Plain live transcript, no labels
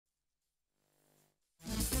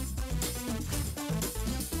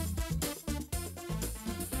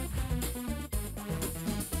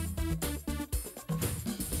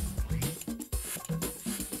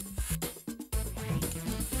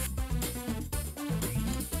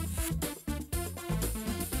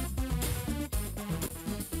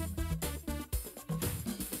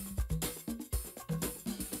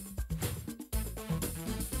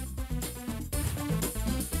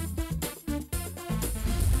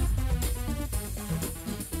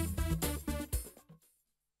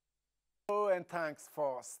Hello and thanks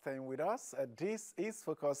for staying with us. This is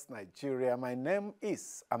Focus Nigeria. My name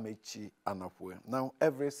is Amechi Anapwe. Now,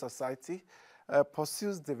 every society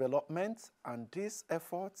pursues development, and this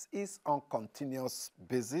effort is on continuous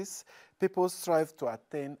basis. People strive to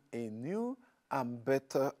attain a new and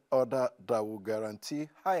better order that will guarantee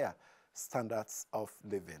higher standards of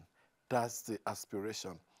living. That's the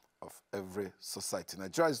aspiration of every society.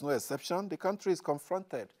 Nigeria is no exception. The country is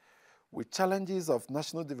confronted with challenges of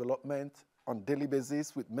national development on daily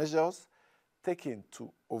basis, with measures taken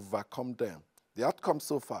to overcome them. The outcome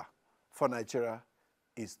so far for Nigeria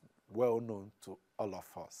is well known to all of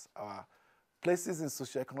us. Our places in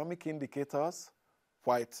socioeconomic indicators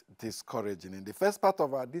quite discouraging. In the first part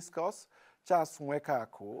of our discourse, Charles Nweka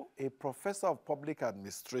Ako, a professor of public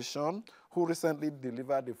administration who recently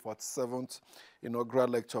delivered the 47th inaugural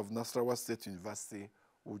lecture of Nasarawa State University,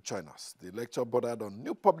 will join us. The lecture bordered on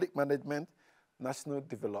new public management, national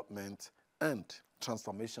development, and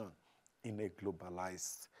transformation in a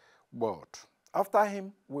globalized world. After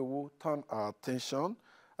him, we will turn our attention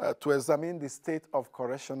to examine the state of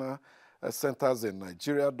correctional centers in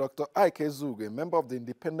Nigeria. Dr. Ike Zug, a member of the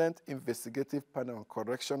Independent Investigative Panel on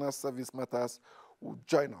Correctional Service Matters, will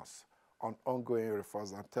join us on ongoing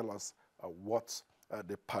reforms and tell us what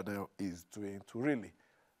the panel is doing to really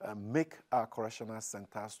make our correctional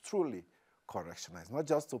centers truly correctional. It's not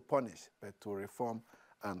just to punish, but to reform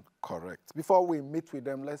and correct. Before we meet with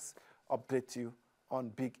them, let's update you on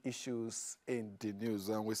big issues in the news.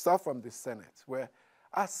 And we start from the Senate, where,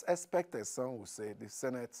 as expected, some will say, the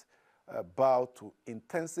Senate bowed to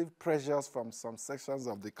intensive pressures from some sections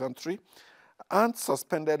of the country and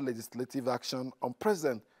suspended legislative action on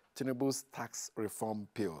President Tinubu's tax reform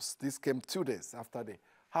bills. This came 2 days after the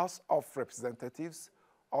House of Representatives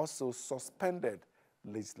also suspended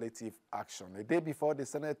legislative action. A day before the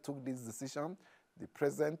Senate took this decision, the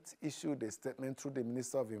President issued a statement through the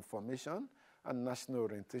Minister of Information and National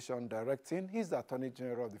Orientation directing his Attorney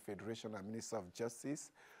General of the Federation and Minister of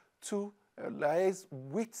Justice to liaise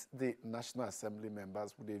with the National Assembly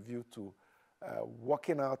members with a view to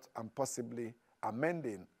working out and possibly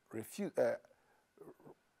amending,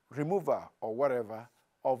 removal or whatever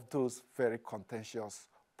of those very contentious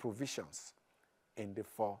provisions in the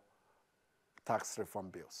 4 tax reform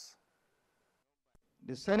bills.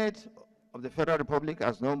 The Senate of the Federal Republic,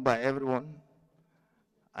 as known by everyone,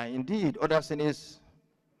 and indeed other senates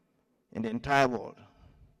in the entire world,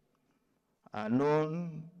 are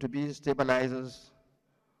known to be stabilizers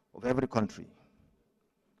of every country.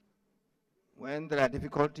 When there are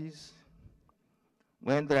difficulties,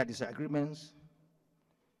 when there are disagreements,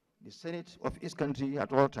 the Senate of each country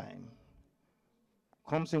at all times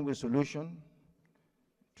comes in with solution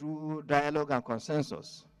through dialogue and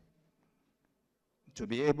consensus to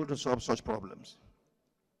be able to solve such problems.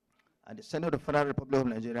 And the Senate of the Federal Republic of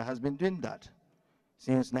Nigeria has been doing that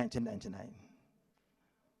since 1999.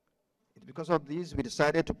 It's because of this we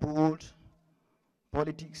decided to put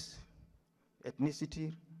politics,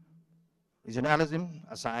 ethnicity, regionalism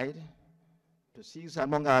aside, to seize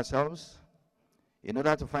among ourselves in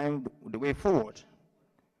order to find the way forward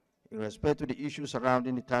in respect to the issues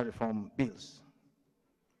surrounding the tax reform bills.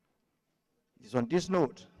 It is on this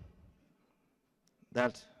note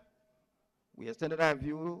that we extended our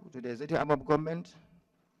view to the executive arm of government,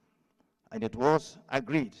 and it was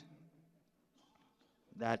agreed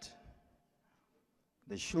that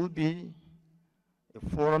there should be a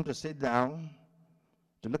forum to sit down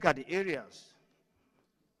to look at the areas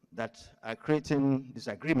that are creating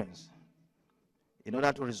disagreements in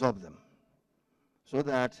order to resolve them, so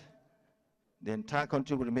that the entire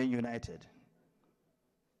country will remain united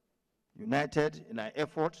in our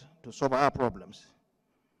effort to solve our problems.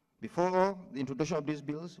 Before the introduction of these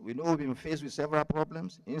bills, we know we've been faced with several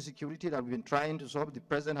problems, insecurity that we've been trying to solve, the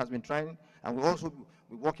President has been trying, and we'll also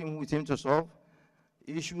be working with him to solve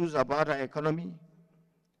issues about our economy,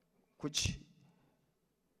 which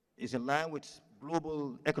is in line with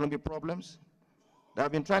global economic problems that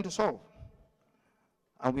have been trying to solve.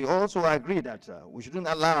 And we also agree that we shouldn't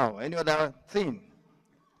allow any other thing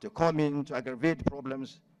to come in to aggravate the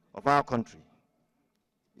problems of our country.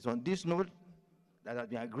 It's on this note that has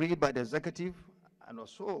been agreed by the executive and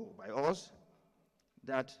also by us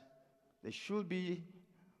that there should be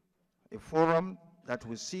a forum that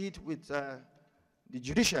will sit with the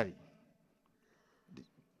judiciary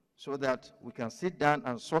so that we can sit down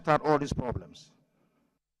and sort out all these problems.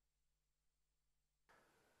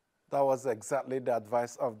 That was exactly the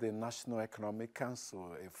advice of the National Economic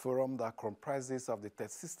Council, a forum that comprises of the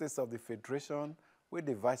 36 states of the Federation with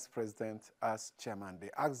the Vice President as chairman.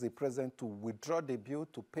 They asked the President to withdraw the bill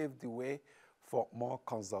to pave the way for more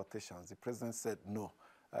consultations. The president said no.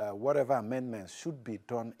 Whatever amendments should be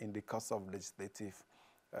done in the course of legislative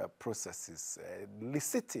processes,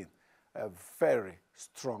 eliciting a very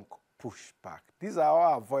strong pushback. These are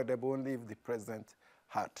all avoidable only if the president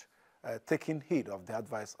had taken heed of the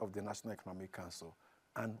advice of the National Economic Council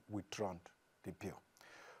and withdrawn the bill.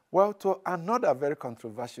 Well, to another very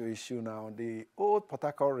controversial issue now, the old Port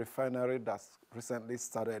Harcourt refinery that's recently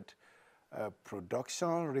started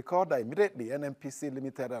production. Recall that immediately NNPC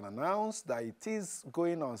Limited announced that it is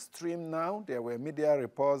going on stream now. There were media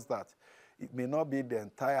reports that it may not be the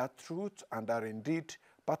entire truth and that indeed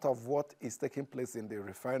part of what is taking place in the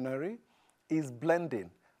refinery is blending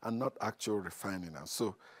and not actual refining. And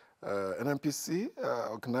so NNPC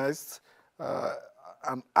organized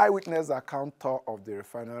an eyewitness account tour of the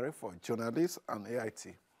refinery for journalists, and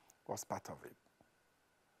AIT was part of it.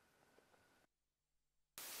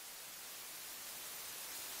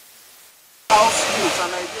 How smooth,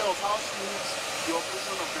 an idea of how smooth the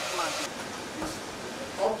operation of the plant is.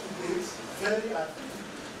 Up to date, very active.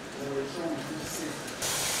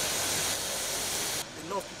 A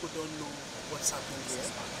lot of people don't know what's happening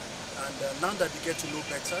here. And now that they get to know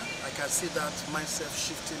better, I can see that mindset is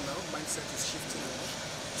shifting now.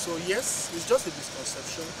 So yes, it's just a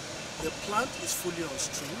misconception. The plant is fully on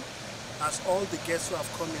stream, as all the guests who have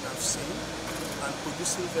come in have seen, and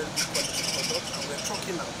producing very good quality products, and we're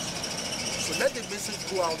talking now. So let the message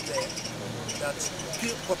go out there that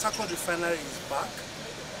Port Harcourt refinery is back,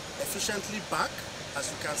 efficiently back, as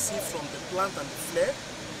you can see from the plant and the flare,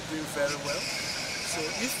 doing very well. So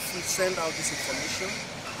if we send out this information,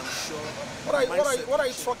 I'm sure. What are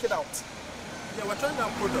you talking out? Yeah, we're talking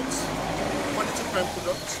about products, quality prime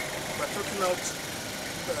products. We're talking out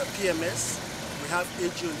PMS. We have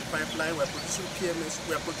AG in the pipeline. We're producing PMS.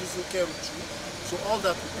 We're producing KERO2. So all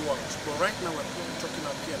that will go out. But right now we're talking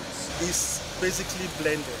about PMS. It's basically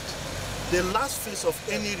blended. The last phase of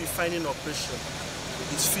any refining operation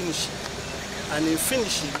is finishing. And in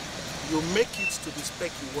finishing, you make it to the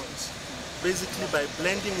spec you want. Basically by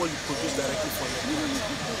blending what you produce directly from the plant.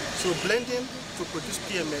 So blending to produce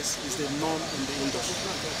PMS is the norm in the industry.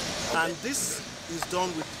 And this is done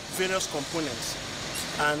with various components.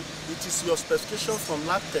 And it is your specification from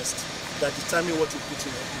lab test that determine what you put in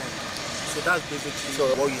your plant. So that's basically. So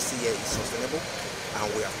what you see here is sustainable, and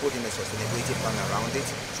we have put in a sustainability plan around it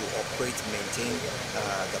to operate, maintain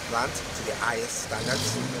the plant to the highest standards,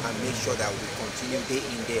 and make sure that we continue day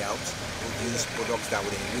in, day out, produce products that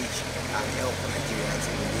will enrich and help Nigerians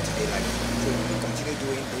in day-to-day life. So we continue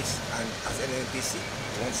doing this, and as NNPC,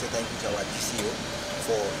 we want to say thank you to our DCO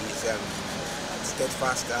for his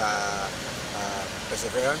steadfast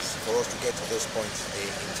perseverance for us to get to those points in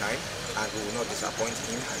time, and we will not disappoint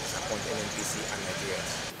him and disappoint NNPC and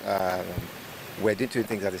Nigerians. We're doing two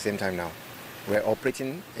things at the same time now. We're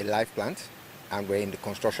operating a live plant, and we're in the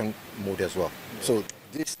construction mode as well. So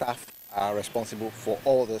these staff are responsible for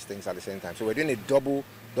all those things at the same time. So we're doing a double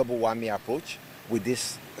whammy approach with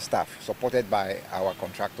this staff, supported by our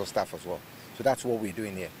contractor staff as well. So that's what we're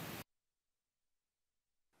doing here.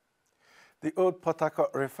 The old Port Harcourt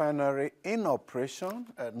refinery in operation,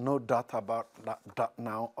 no doubt about that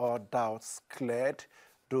now, all doubts cleared,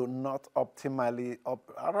 though not optimally,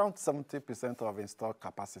 around 70% of installed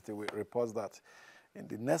capacity. We report that in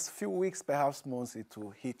the next few weeks, perhaps months, it will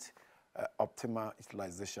hit optimal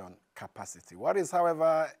utilization capacity. What is,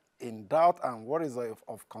 however, in doubt and what is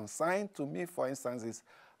of concern to me, for instance, is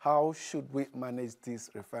how should we manage these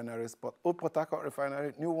refineries? But old Port Harcourt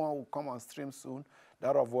refinery, new one will come on stream soon,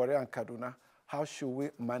 that of Warri and Kaduna. How should we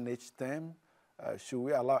manage them? Should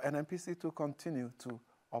we allow NNPC to continue to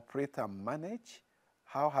operate and manage?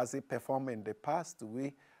 How has it performed in the past? Do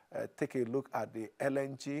we take a look at the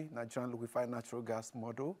LNG, Nigerian Liquefied Natural Gas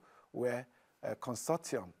model, where a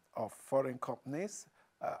consortium of foreign companies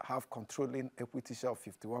have controlling equity share of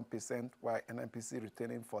 51%, while NNPC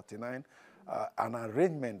retaining 49%, an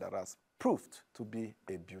arrangement that has proved to be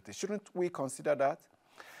a beauty. Shouldn't we consider that?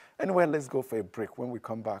 Anyway, let's go for a break. When we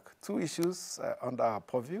come back, two issues under our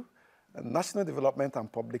purview: national development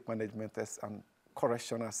and public management and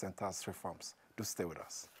correctional centers reforms. Do stay with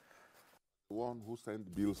us. The one who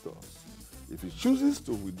sent bills to us. If he chooses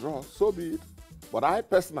to withdraw, so be it. But I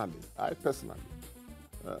personally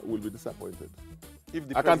will be disappointed. If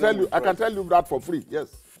the I can tell you that for free, yes.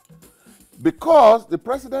 Because the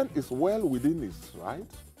president is well within his right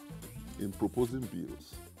in proposing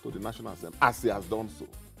bills to the National Assembly, as he has done so.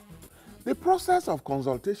 The process of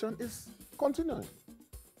consultation is continuing.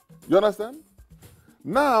 You understand?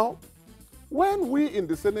 Now, when we in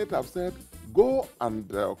the Senate have said, go and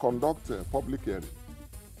conduct a public hearing,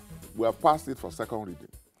 we have passed it for second reading.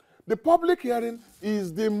 The public hearing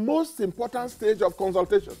is the most important stage of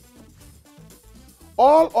consultation.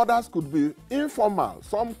 All others could be informal,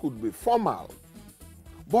 some could be formal.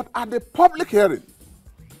 But at the public hearing,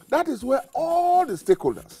 that is where all the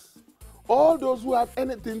stakeholders, all those who have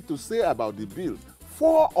anything to say about the bill,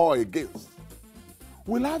 for or against,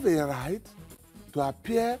 will have a right to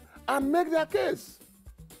appear and make their case.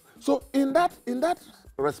 So in that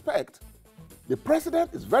respect, the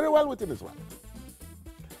president is very well within his right.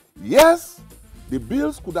 Yes, the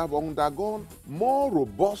bills could have undergone more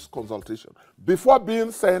robust consultation before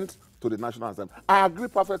being sent to the National Assembly. I agree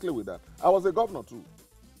perfectly with that. I was a governor too.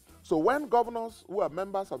 So when governors who are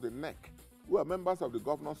members of the NEC, who are members of the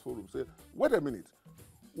Governors Forum say, wait a minute,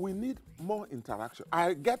 we need more interaction.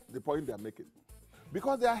 I get the point they're making.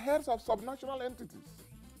 Because they are heads of subnational entities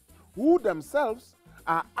who themselves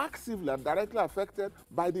are actively and directly affected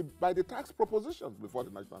by the tax propositions before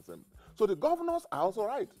the National Assembly. So the governors are also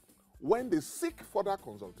right when they seek further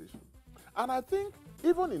consultation. And I think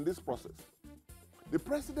even in this process, the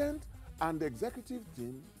president and the executive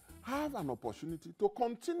team have an opportunity to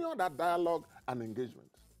continue that dialogue and engagement.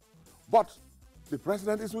 But the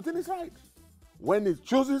president is within his right when he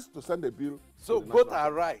chooses to send a bill. So both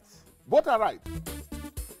are right. Both are right.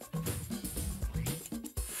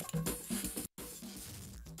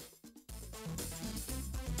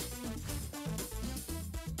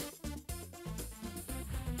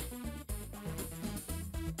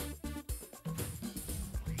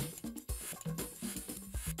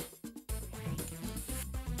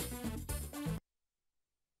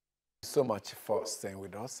 So much for staying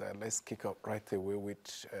with us. Let's kick up right away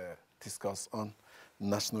with discuss on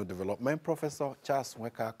national development. Professor Charles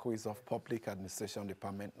Nweka, who is of Public Administration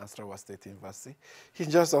Department, Nasarawa State University. He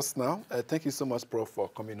joins us now. Thank you so much, Prof, for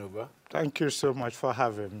coming over. Thank you so much for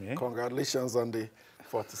having me. Congratulations on the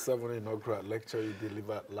 47th inaugural lecture you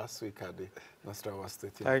delivered last week at the Nasarawa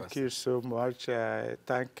State University. Thank you so much.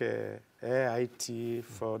 Thank AIT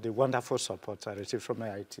for the wonderful support I received from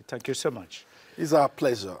AIT. Thank you so much. It's our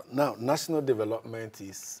pleasure. Now, national development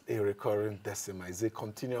is a recurring decimal. It's a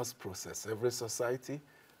continuous process. Every society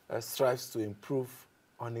strives to improve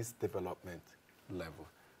on its development level.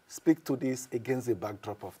 Speak to this against the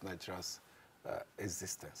backdrop of Nigeria's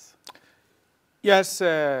existence. Yes,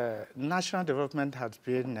 national development has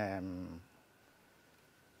been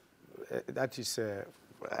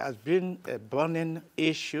has been a burning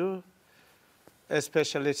issue,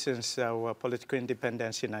 especially since our political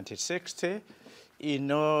independence in 1960. You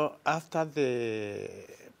know, after the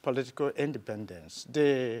political independence,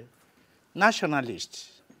 the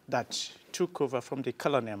nationalists that took over from the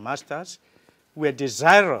colonial masters were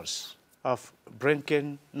desirous of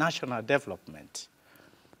bringing national development.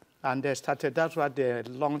 And they started, that's what they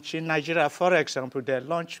launched in Nigeria. For example, they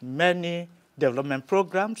launched many development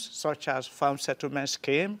programs, such as farm settlement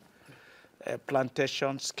scheme,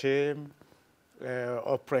 plantation scheme,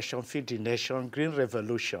 Operation Feed the Nation, Green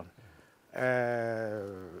Revolution. The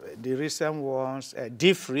recent ones,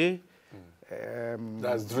 D-Free.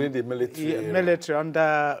 That's during the military military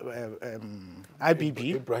under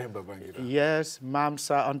IBB. Ibrahim Babangida. Yes,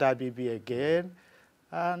 MAMSA under IBB again.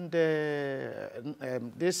 And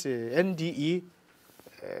this NDE,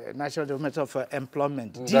 National Development of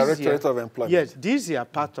Employment. Directorate of Employment. Yes, these are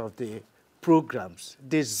part of the programs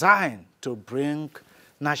designed to bring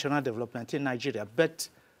national development in Nigeria. But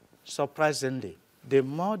surprisingly, the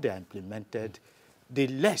more they are implemented, the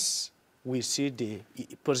less we see the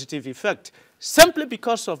positive effect, simply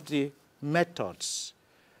because of the methods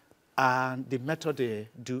and the method they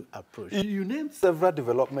do approach. You named several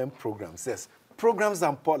development programs, yes. Programs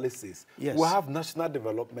and policies. Yes. We have national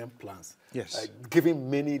development plans. Yes. Giving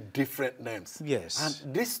many different names. Yes.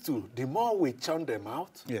 And these two, the more we churn them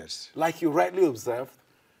out, Yes. like you rightly observed,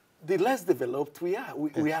 the less developed we are.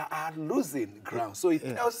 We are losing ground. So it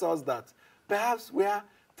tells us that perhaps we are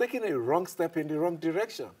taking a wrong step in the wrong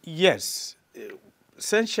direction. Yes.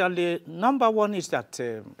 Essentially, number one is that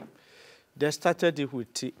they started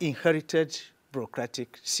with the inherited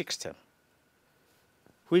bureaucratic system,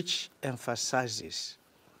 which emphasizes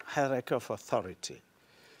hierarchy of authority,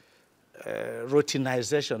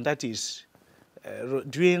 routinization, that is,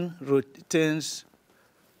 doing routines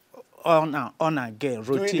on again,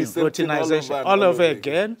 routinization all over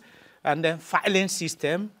again, and then filing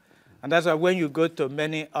system. And that's why when you go to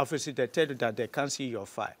many offices, they tell you that they can't see your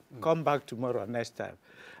file. Come back tomorrow, next time.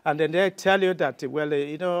 And then they tell you that, well,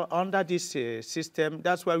 you know, under this system,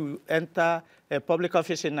 that's why we enter a public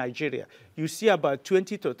office in Nigeria. You see about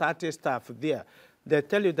 20 to 30 staff there. They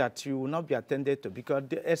tell you that you will not be attended to because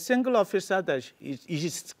a single officer that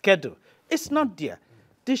is scheduled, it's not there.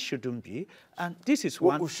 This shouldn't be, and this is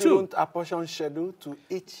Well, one. Shouldn't apportion schedule to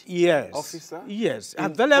each officer? Yes, in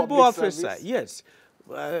available public officer, service? yes.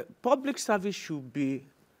 Public service should be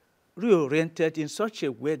reoriented in such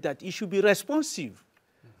a way that it should be responsive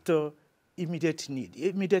to immediate need,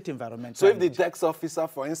 immediate environmental So if the need. desk officer,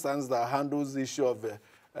 for instance, that handles the issue of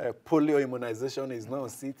polio immunization is not on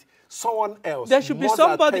seat, someone else There should be must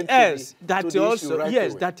somebody attend to else the that issue also, right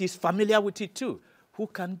yes, away. that is familiar with it too, who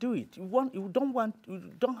can do it. You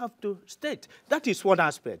don't have to state. That is one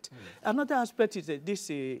aspect. Another aspect is this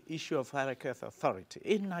issue of hierarchy of authority.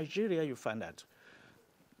 In Nigeria, you find that,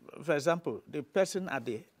 for example, the person at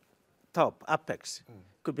the top, apex,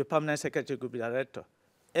 could be permanent secretary, could be director.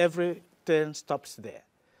 Everything stops there.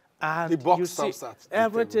 And The box you see, stops at the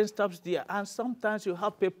everything table. stops there. And sometimes you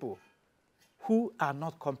have people who are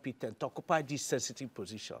not competent to occupy these sensitive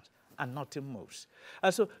positions, and nothing moves.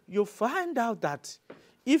 And so you find out that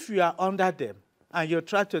if you are under them and you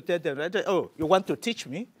try to tell them, oh, you want to teach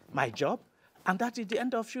me my job, and that is the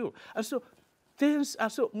end of you. And so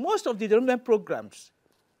most of the development programs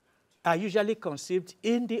are usually conceived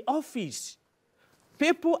in the office.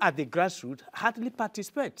 People at the grassroots hardly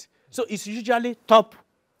participate. So it's usually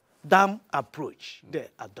top-down approach they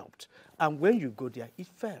adopt. And when you go there, it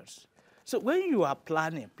fails. So when you are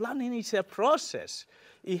planning is a process.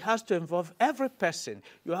 It has to involve every person.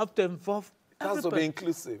 You have to involve every It has to be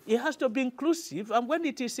inclusive. It has to be inclusive. And when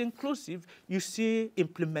it is inclusive, you see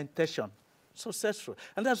implementation successful.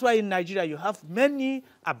 And that's why in Nigeria you have many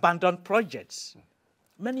abandoned projects.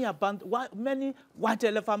 Many white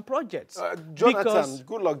elephant projects.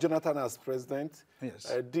 Goodluck Jonathan as president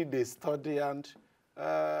Yes. did a study, and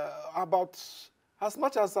about as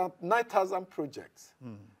much as 9,000 projects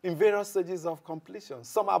in various stages of completion.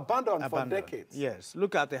 Some abandoned for decades. Yes,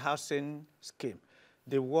 look at the housing scheme.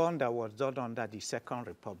 The one that was done under the Second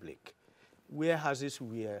Republic, where houses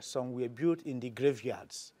some were built in the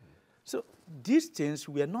graveyards. So these things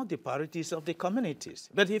were not the priorities of the communities.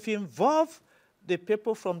 But if you involve the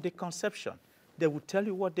people from the conception, they will tell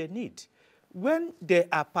you what they need. When they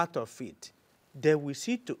are part of it, they will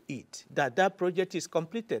see to it that that project is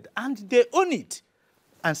completed, and they own it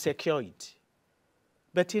and secure it.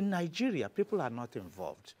 But in Nigeria, people are not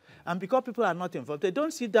involved. And because people are not involved, they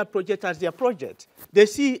don't see that project as their project. They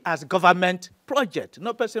see it as government project.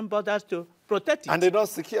 No person bothers to protect it. And they don't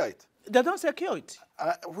secure it. They don't secure it.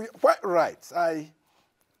 Quite right. I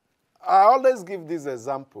always give this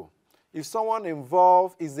example. If someone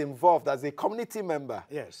is involved as a community member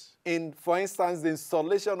Yes. in, for instance, the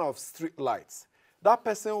installation of street lights, that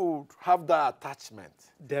person will have that attachment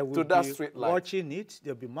They will to that be street light watching it.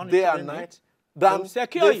 They'll be monitoring day and night. it. Then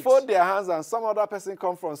secure they it. fold their hands and some other person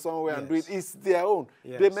come from somewhere and do it. It's their own.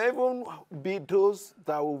 Yes. They may even be those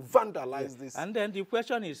that will vandalize this. And then the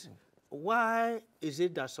question is, why is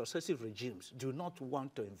it that successive regimes do not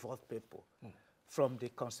want to involve people from the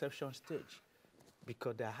conception stage?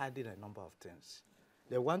 Because they're hiding a number of things.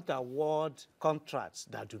 They want to award contracts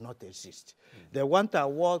that do not exist. They want to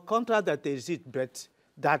award contracts that exist, but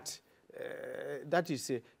that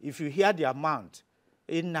is, if you hear the amount,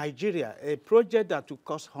 in Nigeria, a project that will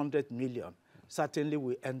cost 100 million certainly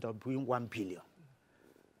will end up being 1 billion.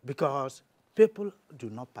 Because people do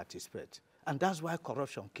not participate. And that's why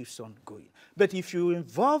corruption keeps on going. But if you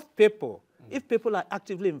involve people, if people are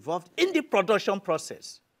actively involved in the production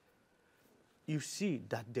process, you see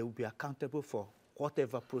that they will be accountable for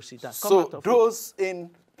whatever procedure comes out So of those in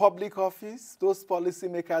public office, those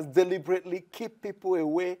policymakers deliberately keep people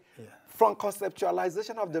away from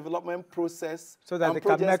conceptualization of development process. So that and they can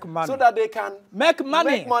projects, make money. So that they can Make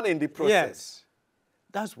money. Make money in the process.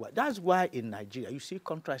 Yes. That's why in Nigeria you see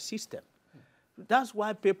contract system. That's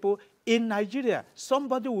why people in Nigeria,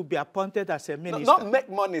 somebody will be appointed as a minister. Not make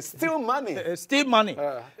money, steal money. Steal money.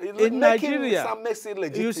 In Nigeria,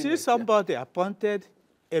 you see somebody appointed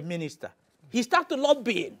a minister. He starts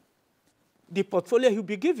lobbying the portfolio he'll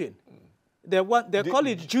be given. They call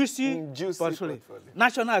it juicy portfolio.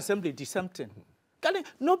 National Assembly, the same thing.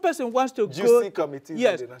 No person wants to juicy committees.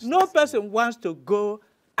 Yes, no person wants to go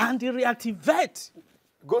and reactivate.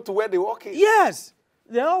 Go to where they work is. Yes.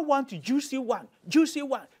 They all want juicy one, juicy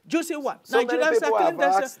one, juicy one. So many people have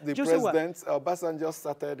asked the president, Obasanjo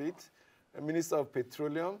started it, a minister of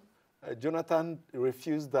petroleum. Jonathan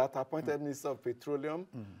refused that, appointed minister of petroleum.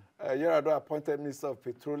 Yar'Adua appointed minister of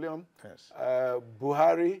petroleum. Yes.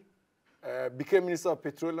 Buhari became minister of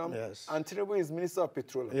petroleum. Yes. And Tinubu is minister of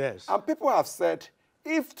petroleum. Yes. And people have said,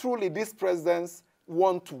 if truly these presidents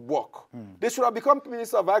want to work, they should have become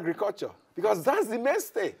minister of agriculture, because that's the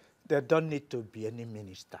mainstay. They don't need to be any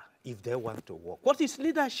minister if they want to work. What is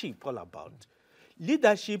leadership all about?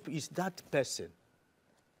 Leadership is that person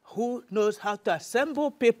who knows how to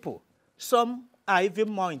assemble people. Some are even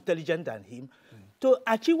more intelligent than him to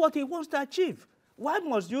achieve what he wants to achieve. Why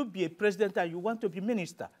must you be a president and you want to be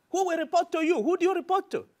minister? Who will report to you? Who do you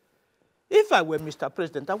report to? If I were Mr.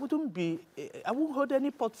 President, I wouldn't hold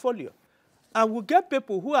any portfolio. I would get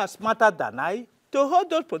people who are smarter than I to hold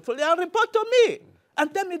those portfolios and report to me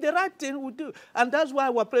and tell me the right thing we do. And that's why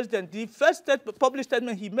our president, the first public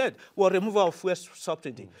statement he made was removal of fuel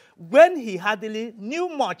subsidy, when he hardly knew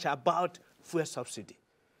much about fuel subsidy.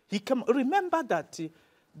 Remember that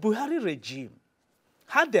Buhari regime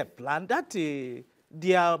had a plan that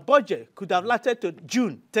their budget could have lasted to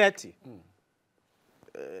June 30.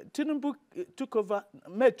 Tinubu took over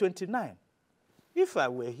May 29. If I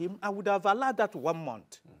were him, I would have allowed that 1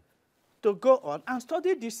 month to go on and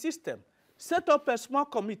study the system. Set up a small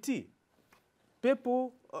committee,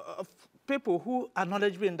 people who are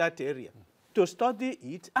knowledgeable in that area, to study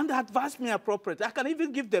it and advise me appropriately. I can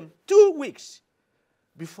even give them 2 weeks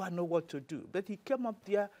before I know what to do. But he came up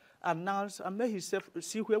there, announced, and made himself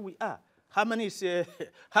see where we are. How much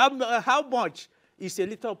is a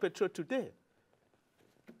liter of petrol today?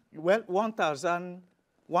 Well,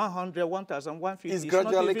 1,100, 1,150. It's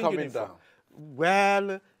gradually coming down.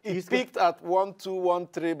 Well, it peaked at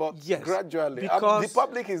 1,213, but yes, gradually. The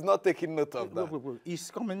public is not taking note of that.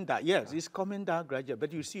 It's coming down. Yes, it's coming down gradually,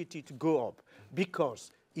 but you see it go up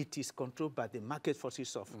because it is controlled by the market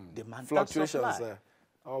forces of demand. Fluctuations there,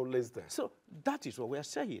 always there. So that is what we are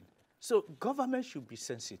saying. So government should be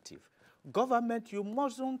sensitive. Government, you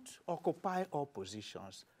mustn't occupy all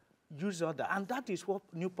positions. Use other, and that is what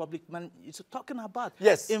new public man is talking about.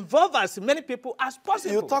 Yes. Involve as many people as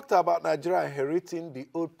possible. You talked about Nigeria inheriting the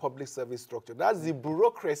old public service structure. That's the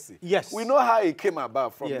bureaucracy. Yes. We know how it came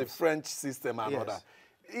about from the French system and all that.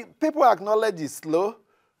 People acknowledge it's slow.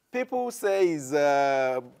 People say it's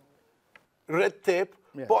red tape.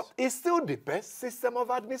 Yes. But it's still the best system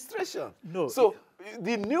of administration. No. So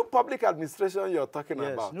the new public administration you're talking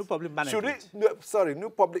about. New public management. New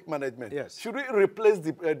public management. Yes. Should we replace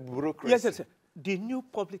the bureaucracy? Yes. The new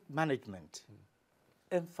public management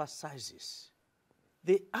emphasizes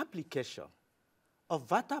the application of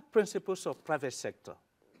vital principles of private sector: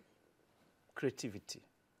 creativity,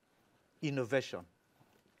 innovation,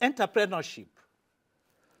 entrepreneurship,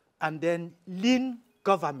 and then lean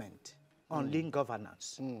government. On lean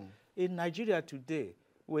governance. In Nigeria today,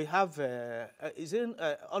 we have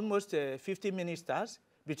almost 50 ministers,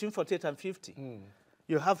 between 48 and 50.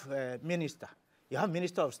 You have minister, you have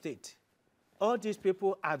minister of state. All these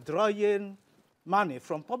people are drawing money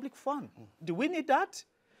from public fund. Do we need that?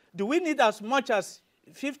 Do we need as much as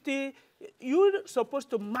 50? You're supposed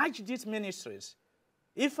to match these ministries.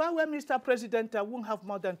 If I were Mr. President, I wouldn't have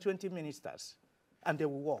more than 20 ministers. And they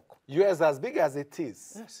will work. US as big as it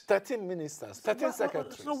is. Yes. 13 ministers, 13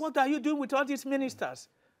 secretaries. So what are you doing with all these ministers?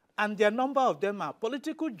 And a number of them are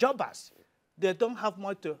political jobbers. They don't have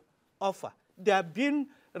much to offer. They are being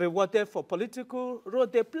rewarded for political role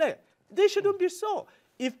they play. They shouldn't be so.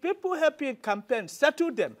 If people help you in campaign,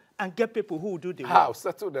 settle them and get people who will do the work. How?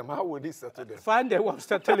 Settle them? How would he settle them? Find a way to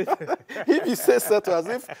settle it. If you say settle, as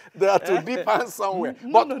if they are to deep hand somewhere.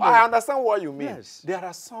 No. I understand what you mean. Yes. There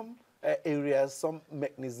are some areas, some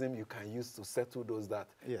mechanism you can use to settle those that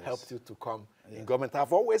helped you to come in government.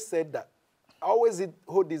 I've always said that. I always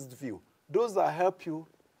hold this view. Those that help you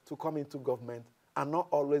to come into government are not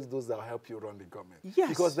always those that help you run the government. Yes.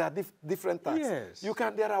 Because there are different types. Yes.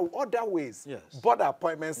 There are other ways, board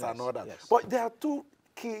appointments and all that. Yes. But there are 2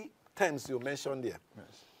 key terms you mentioned here.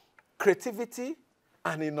 Yes. Creativity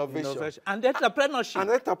and innovation. And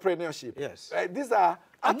entrepreneurship. Yes. These are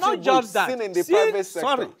and not just that. Seen in the private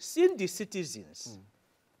sector. Seeing the citizens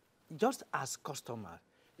just as customers.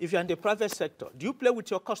 If you're in the private sector, do you play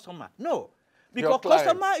with your customer? No. Because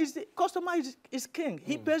customer is king.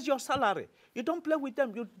 He pays your salary. You don't play with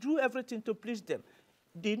them. You do everything to please them.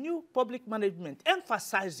 The new public management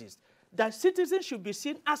emphasizes that citizens should be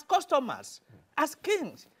seen as customers, as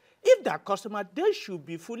kings. If they're customers, they should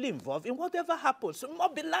be fully involved in whatever happens. So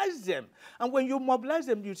mobilize them. And when you mobilize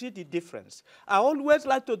them, you see the difference. I always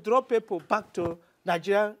like to draw people back to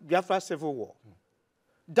Nigeria-Biafra Civil War.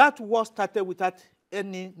 That war started without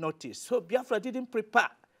any notice. So Biafra didn't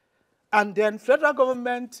prepare. And then federal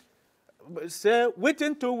government said,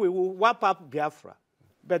 waiting till we will wipe up Biafra.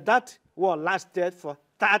 But that war lasted for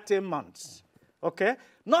 30 months. Okay?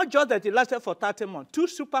 Not just that it lasted for 30 months. 2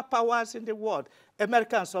 superpowers in the world,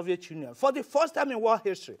 America and Soviet Union, for the first time in world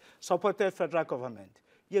history, supported federal government.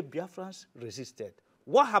 Yet Biafrans resisted.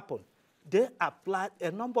 What happened? They applied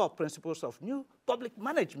a number of principles of new public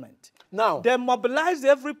management. Now, they mobilized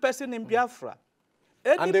every person in Biafra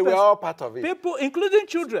And they were all part of it. People, including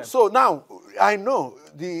children. So now, I know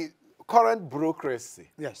the current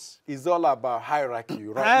bureaucracy Yes. is all about hierarchy.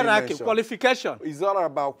 You rightly Hierarchy, mentioned. qualification. It's all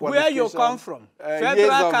about qualification. Where you come from. Years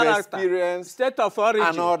Federal of character. experience. State of origin.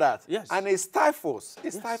 And all that. Yes. And it stifles.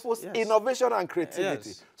 It stifles yes. innovation and creativity.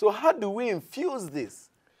 Yes. So how do we infuse this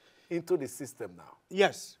into the system now?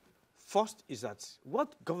 Yes. First is that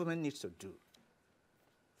what government needs to do.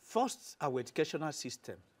 First, our educational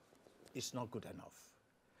system is not good enough.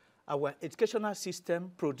 Our educational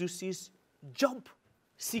system produces job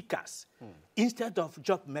seekers instead of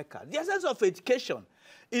job makers. The essence of education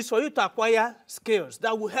is for you to acquire skills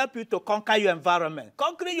that will help you to conquer your environment.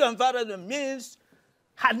 Conquering your environment means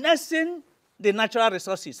harnessing the natural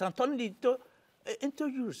resources and turning it into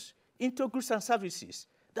use, into goods and services.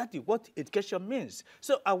 That is what education means.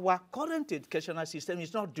 So our current educational system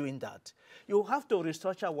is not doing that. You have to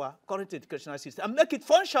research our current educational system and make it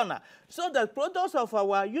functional so that products of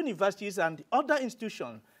our universities and other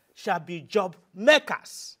institutions shall be job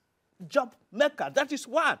makers. Job makers, that is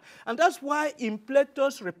one. And that's why in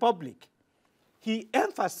Plato's Republic, he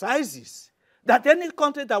emphasizes that any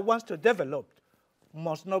country that wants to develop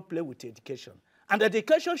must not play with education. And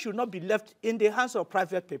education should not be left in the hands of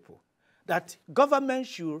private people. That government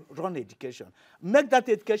should run education, make that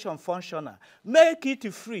education functional, make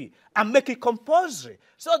it free, and make it compulsory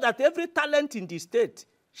so that every talent in the state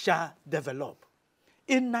shall develop.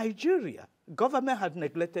 In Nigeria, government has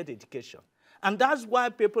neglected education. And that's why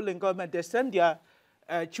people in government, they send their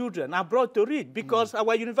children abroad to read because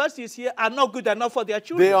our universities here are not good enough for their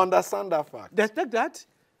children. They understand that fact. They take that.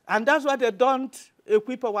 And that's why they don't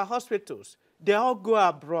equip our hospitals. They all go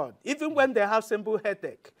abroad. Even when they have simple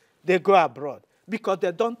headache, they go abroad because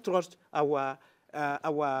they don't trust our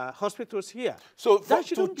hospitals here. So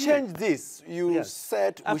to change this, you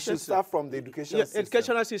said we should start from the education system.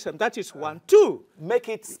 Educational system, that is one. Two, make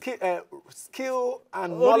it skill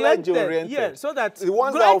and knowledge oriented. Yes, so that the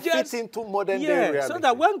ones that will fit into modern day reality. So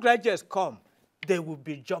that when graduates come, they will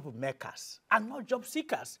be job makers and not job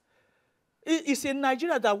seekers. It's in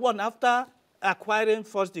Nigeria that one, after acquiring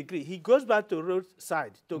first degree, he goes back to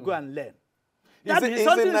roadside to go and learn.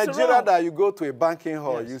 It's in Nigeria that you go to a banking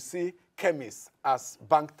hall, you see chemists as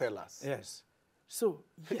bank tellers. Yes. So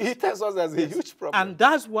he tells us there's a huge problem. And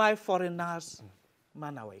that's why foreigners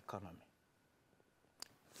man our economy.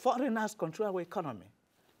 Foreigners control our economy.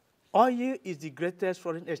 Oil is the greatest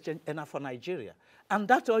foreign exchange earner for Nigeria. And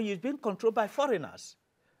that oil is being controlled by foreigners.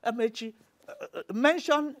 Amechi,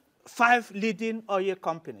 mention 5 leading oil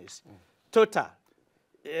companies. Total,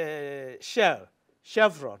 Shell,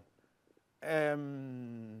 Chevron,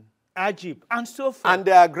 Ajib, and so forth. And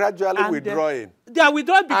they are gradually withdrawing. They are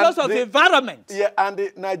withdrawing because of the environment. Yeah, and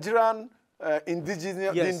the Nigerian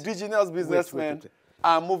indigenous businessmen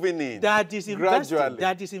are moving in. They are disinvesting. Gradually. They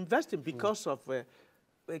are disinvesting because of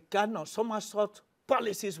kind of somersault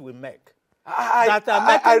policies we make. That are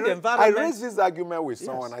making the environment. I raised this argument with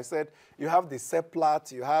someone. I said, you have the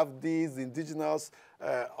Seplat, you have these indigenous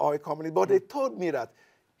oil companies, but they told me that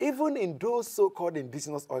even in those so-called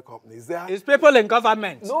indigenous oil companies, there are... It's people in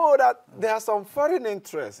government. No, that there are some foreign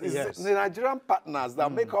interests. It's the Nigerian partners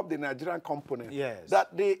that make up the Nigerian component.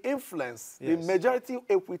 That the influence, the majority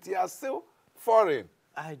equity are still foreign.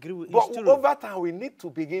 I agree with you. But over time, we need to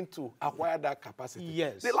begin to acquire that capacity.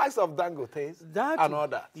 Yes. The likes of Dangote and all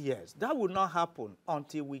that. Yes, that will not happen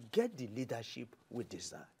until we get the leadership we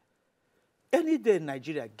desire. Any day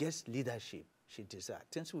Nigeria gets leadership she desires,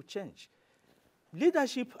 things will change.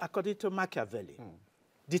 Leadership, according to Machiavelli,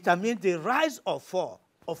 determines the rise or fall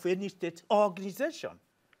of any state or organization.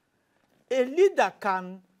 A leader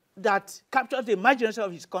that captures the imagination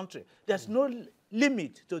of his country, there's no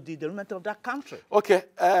limit to the development of that country. Okay,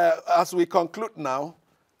 as we conclude now,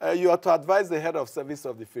 you are to advise the head of service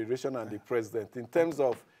of the Federation and the President in terms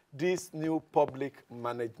of this new public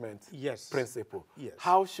management principle.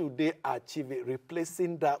 How should they achieve it,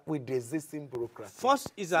 replacing that with the existing bureaucracy?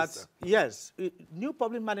 First is that, new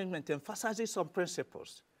public management emphasizes some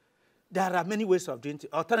principles. There are many ways of doing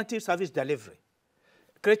it. Alternative service delivery,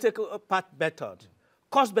 critical path method,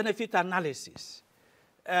 cost-benefit analysis,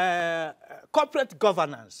 corporate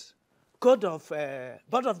governance, code of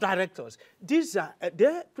board of directors. These are,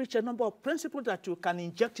 they preach a number of principles that you can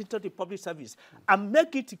inject into the public service and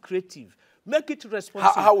make it creative, make it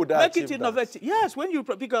responsive, how would that make it innovative. Yes, when you,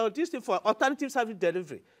 because this thing for alternative service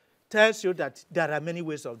delivery tells you that there are many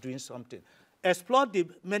ways of doing something. Explore the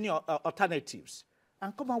many alternatives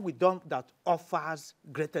and come up with one that offers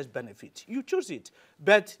greatest benefit. You choose it.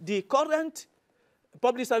 But the current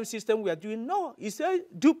public service system we are doing? No. He said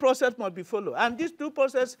due process must be followed. And this due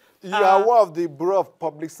process... You are one of the Bureau of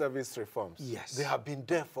Public Service Reforms. Yes. They have been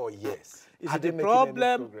there for years. Is the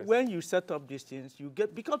problem when you set up these things, you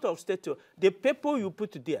get, because of the people you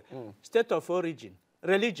put there, state of origin,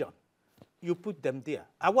 religion, you put them there.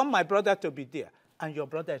 I want my brother to be there, and your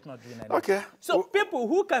brother is not doing anything. Okay. So people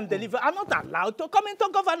who can deliver are not allowed to come into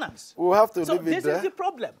governance. We'll have to leave it there. So this is the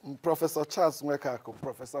problem. Professor Charles Nwekako,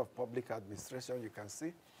 Professor of Public Administration, you can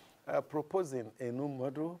see, proposing a new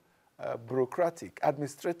model, bureaucratic,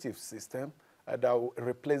 administrative system that will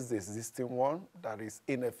replace the existing one that is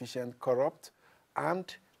inefficient, corrupt,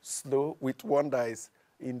 and slow, with one that is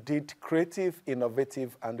indeed creative,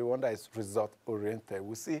 innovative, and the one that is result-oriented.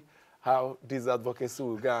 We'll see how this advocacy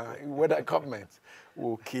will go, whether government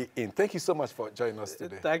will key in. Thank you so much for joining us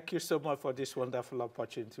today. Thank you so much for this wonderful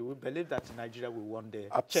opportunity. We believe that Nigeria will one day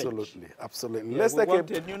Absolutely, change. absolutely. Yeah, we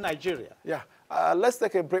want a new Nigeria. Yeah. Let's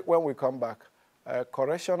take a break. When we come back,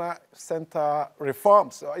 correctional center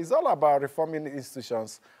reforms. So it's all about reforming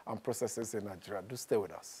institutions and processes in Nigeria. Do stay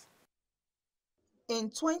with us. In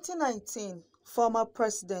 2019, former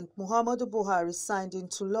President Muhammadu Buhari signed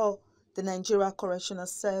into law the Nigeria Correctional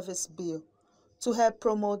Service Bill to help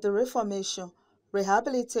promote the reformation,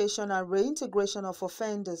 rehabilitation, and reintegration of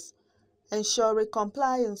offenders, ensuring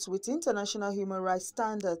compliance with international human rights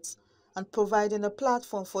standards, and providing a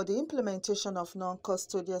platform for the implementation of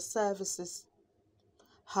non-custodial services.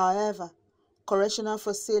 However, correctional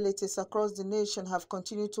facilities across the nation have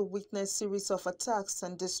continued to witness a series of attacks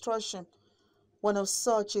and destruction. One of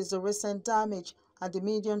such is the recent damage at the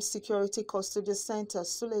Medium Security Custodial Center,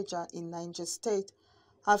 Suleja, in Niger State,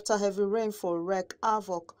 after heavy rainfall wreaked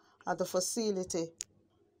havoc at the facility.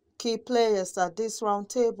 Key players at this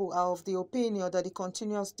roundtable are of the opinion that the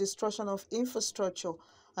continuous destruction of infrastructure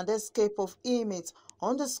and escape of inmates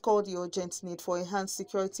underscore the urgent need for enhanced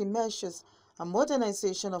security measures and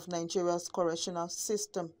modernization of Nigeria's correctional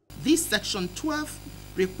system. This Section 12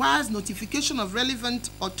 requires notification of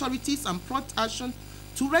relevant authorities and prompt action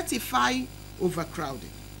to rectify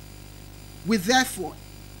overcrowding. We therefore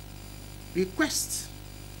request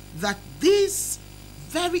that these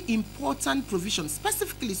very important provisions,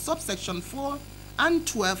 specifically subsection 4 and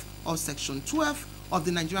 12 of Section 12 of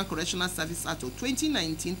the Nigerian Correctional Service Act of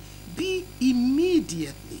 2019, be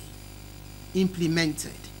immediately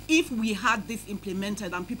implemented. If we had this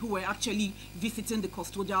implemented and people were actually visiting the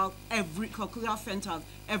custodial centers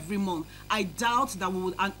every month, I doubt that we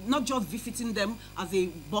would, and not just visiting them as a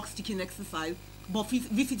box-ticking exercise, but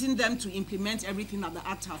visiting them to implement everything that the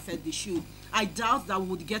Act has said they should. I doubt that we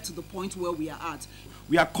would get to the point where we are at.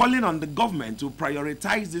 We are calling on the government to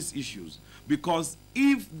prioritize these issues, because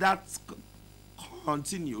if that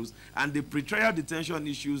continues and the pretrial detention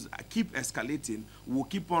issues keep escalating, we'll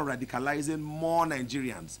keep on radicalizing more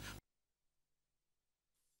Nigerians.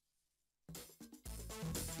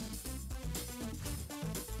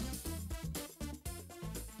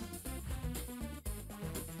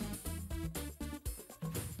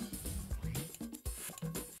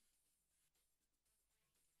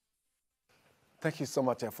 Thank you so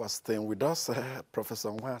much for staying with us.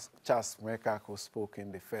 Professor Charles Nwekako spoke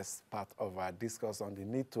in the first part of our discourse on the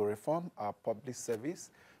need to reform our public service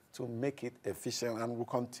to make it efficient, and we'll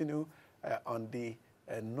continue on the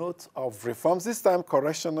note of reforms. This time,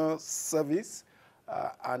 correctional service,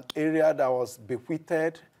 an area that was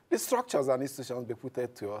bequeathed, the structures and institutions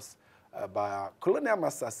bequeathed to us by our colonial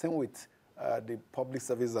masters, same with the public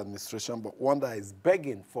service administration, but one that is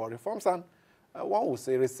begging for reforms, and one would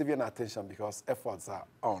say receiving attention because efforts are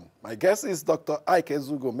on. My guest is Dr. Ike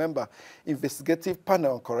Ezugo, member, Investigative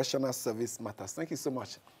Panel on Correctional Service Matters. Thank you so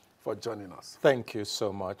much for joining us. Thank you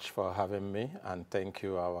so much for having me, and thank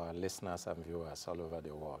you, our listeners and viewers all over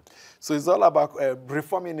the world. So it's all about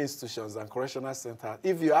reforming institutions and correctional centers.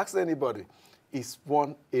 If you ask anybody, it's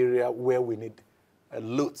one area where we need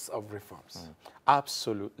loads of reforms.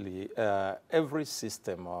 Absolutely. Every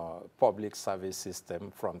system or public service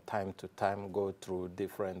system from time to time go through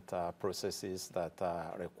different processes that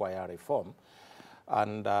require reform.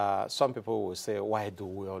 And some people will say, why do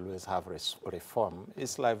we always have reform?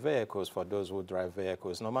 It's like vehicles for those who drive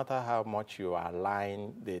vehicles. No matter how much you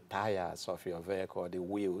align the tires of your vehicle, the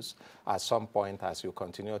wheels, at some point as you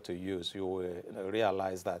continue to use, you will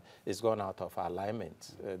realize that it's gone out of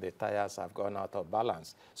alignment. The tires have gone out of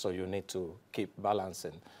balance, so you need to keep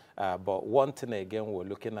balancing. But one thing again we're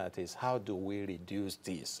looking at is how do we reduce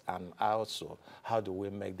this, and also how do we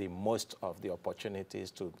make the most of the opportunities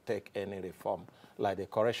to take any reform like the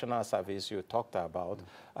correctional service you talked about.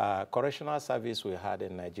 Correctional service we had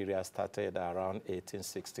in Nigeria started around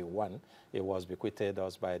 1861. It was bequeathed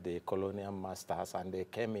us by the colonial masters, and they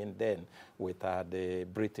came in then with the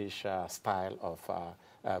British style of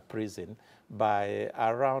prison. By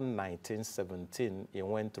around 1917, it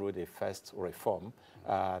went through the first reform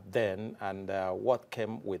then, and what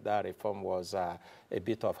came with that reform was a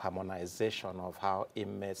bit of harmonization of how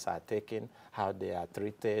inmates are taken, how they are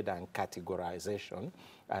treated, and categorization.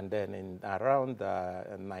 And then in around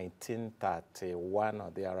 1931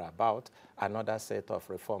 or thereabout, another set of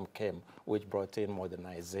reform came, which brought in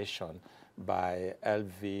modernization by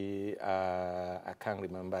L.V., I can't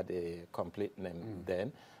remember the complete name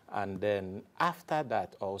then. And then after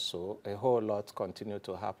that also, a whole lot continued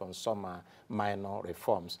to happen. Some are minor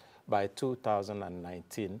reforms. By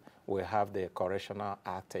 2019, we have the Correctional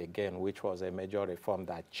Act again, which was a major reform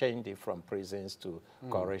that changed it from prisons to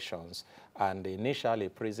corrections. And initially,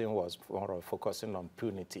 prison was more of focusing on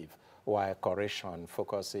punitive, while correction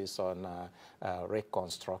focuses on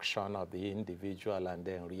reconstruction of the individual and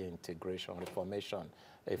then reintegration, reformation,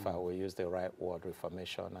 if I will use the right word,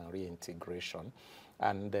 reformation and reintegration.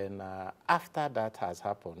 And then after that has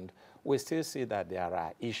happened, we still see that there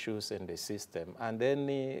are issues in the system, and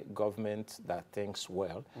any government that thinks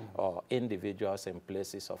well, or individuals in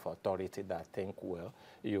places of authority that think well,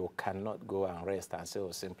 you cannot go and rest and say, oh,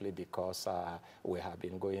 simply because we have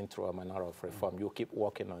been going through a manner of reform. You keep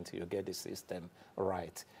working until you get the system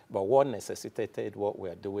right. But what necessitated what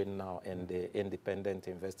we're doing now in the Independent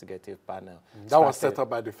Investigative Panel. That was set up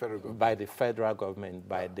by the federal government. By the federal government,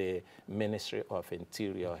 by the Ministry of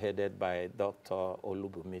Interior, headed by Dr.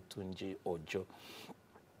 Olubunmi Tunji Ojo.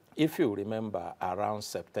 If you remember, around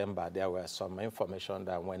September, there were some information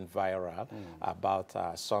that went viral about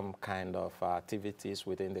some kind of activities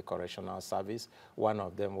within the correctional service. One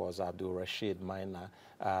of them was Abdul Rashid Minor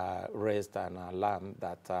raised an alarm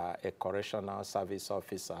that a correctional service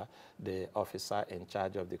officer, the officer in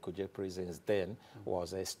charge of the Kuje prisons then,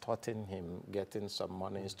 was extorting him, getting some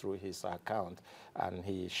monies through his account. And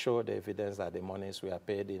he showed evidence that the monies were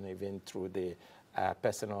paid in even through the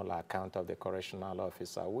personal account of the correctional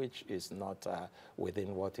officer, which is not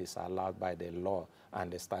within what is allowed by the law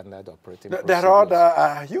and the standard operating procedures. There are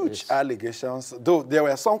other huge allegations, though there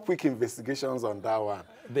were some quick investigations on that one.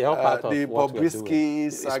 They are part of the what we're doing.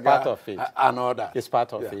 Bobrisky saga, it's part of it. And other. It's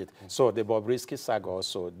part of it. So the Bobrisky saga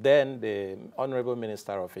also. Then the Honorable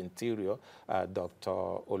Minister of Interior,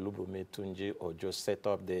 Dr. Olubunmi Tunji Ojo, set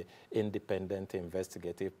up the Independent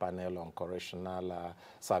Investigative Panel on Correctional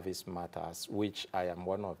Service Matters, which I am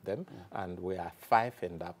one of them, and we are 5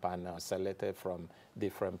 in that panel, selected from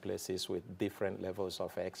different places with different levels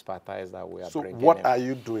of expertise that we are bringing. So what are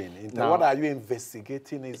you doing? What are you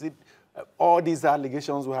investigating? Is it all these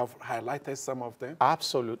allegations? We have highlighted some of them.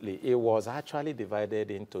 Absolutely. It was actually divided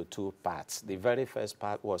into 2 parts. The very first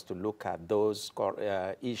part was to look at those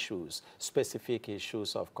issues, specific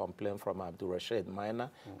issues of complaint from Abdul Rashid Minor,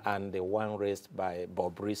 and the one raised by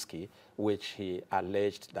Bobrisky, which he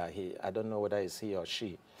alleged that I don't know whether it's he or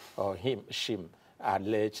she, or him, Shim,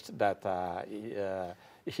 alleged that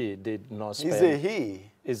he did not spend. Is it he?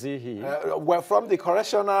 Is it he? Well, from the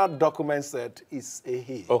correctional document said it's a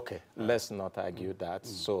he. Okay, let's not argue that.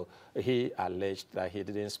 So he alleged that he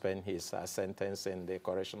didn't spend his sentence in the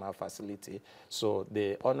correctional facility. So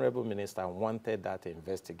the Honorable Minister wanted that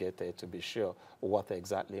investigated to be sure what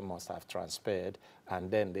exactly must have transpired,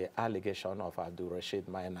 and then the allegation of Abdul Rashid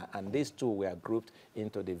Minor. And these two were grouped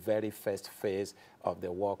into the very first phase of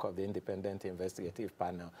the work of the Independent Investigative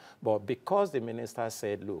Panel. But because the minister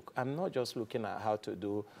said, look, I'm not just looking at how to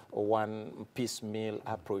do one piecemeal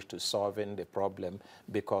approach to solving the problem,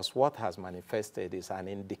 because what has manifested is an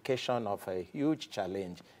indication of a huge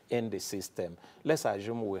challenge in the system. Let's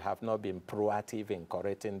assume we have not been proactive in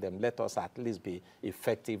correcting them. Let us at least be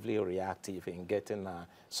effectively reactive in getting a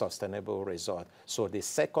sustainable result. So the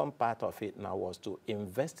second part of it now was to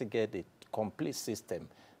investigate the complete system.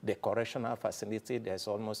 The correctional facility, there's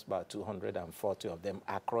almost about 240 of them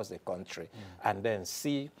across the country, and then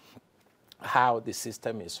see how the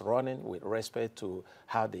system is running with respect to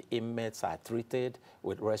how the inmates are treated,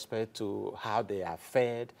 with respect to how they are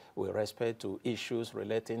fed, with respect to issues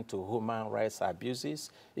relating to human rights abuses,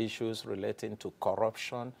 issues relating to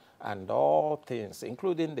corruption, and all things,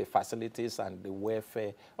 including the facilities and the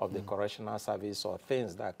welfare of the correctional service, or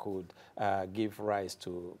things that could give rise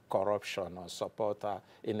to corruption or support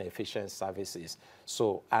inefficient services.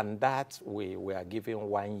 So, and that we are given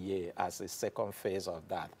 1 year as a second phase of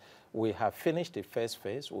that. We have finished the first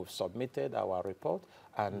phase. We've submitted our report,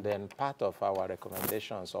 and then part of our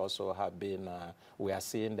recommendations also have been, we are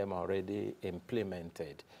seeing them already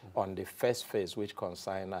implemented on the first phase, which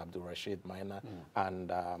concern Abdul Rashid Minor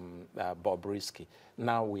and Bob Risky.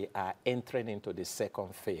 Now we are entering into the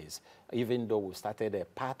second phase, even though we started a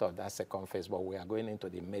part of that second phase, but we are going into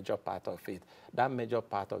the major part of it. That major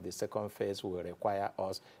part of the second phase will require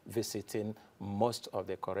us visiting most of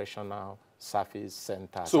the correctional service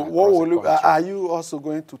centers. So what will you, are you also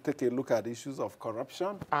going to take a look at issues of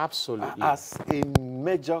corruption? Absolutely. As a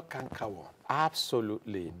major cankerworm?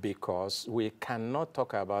 Absolutely, because we cannot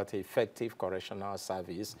talk about effective correctional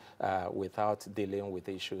service without dealing with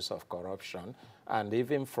issues of corruption. And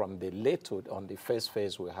even from the latehood on the first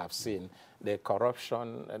phase we have seen, the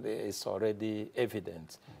corruption is already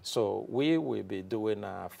evident. So we will be doing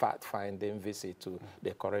a fact-finding visit to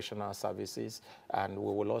the correctional services, and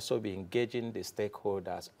we will also be engaging the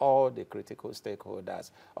stakeholders, all the critical stakeholders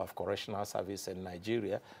of correctional service in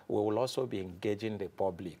Nigeria. We will also be engaging the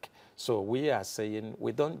public. So we are saying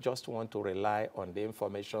we don't just want to rely on the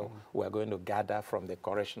information we're going to gather from the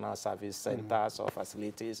correctional service centers or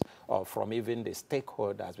facilities, or from even the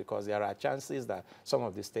stakeholders, because there are chances that some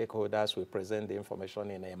of the stakeholders will present the information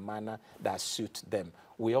in a manner that suits them.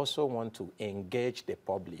 We also want to engage the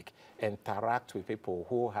public, interact with people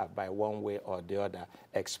who have, by one way or the other,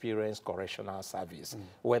 experienced correctional service.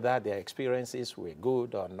 Whether their experiences were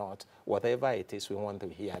good or not, whatever it is, we want to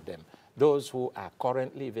hear them. Those who are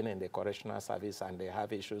currently even in the correctional service and they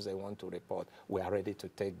have issues they want to report, we are ready to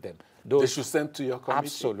take them. Those, they should send to your committee?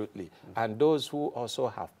 Absolutely. And those who also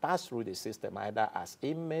have passed through the system, either as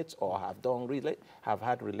inmates or have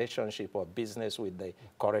had relationship or business with the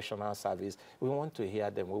correctional service, we want to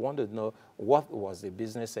hear them. We want to know what was the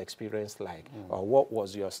business experience like, or what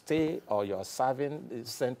was your stay or your serving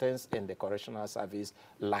sentence in the correctional service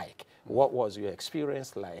like. What was your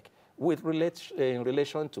experience like in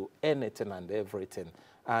relation to anything and everything.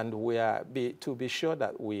 And we are to be sure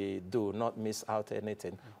that we do not miss out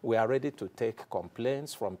anything. We are ready to take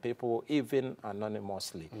complaints from people, even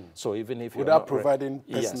anonymously. So even if you're without not providing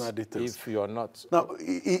personal details. If you're not. Now,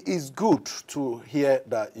 it's good to hear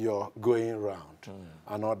that you're going around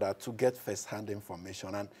and all that to get first-hand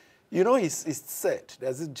information. And you know, it's said,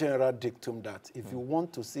 there's a general dictum that if you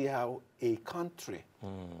want to see how a country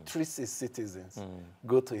treats its citizens,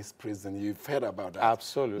 go to its prison. You've heard about that.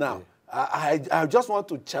 Absolutely. Now, I just want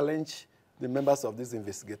to challenge the members of this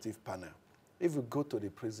investigative panel. If you go to the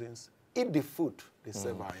prisons, eat the food they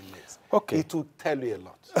serve our inmates. Okay. It will tell you a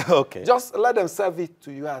lot. Okay. Just let them serve it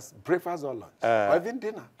to you as breakfast or lunch, or even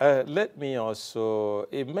dinner. Let me also,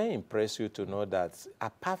 it may impress you to know that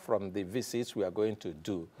apart from the visits we are going to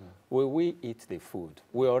do, will we eat the food?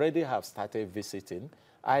 We already have started visiting.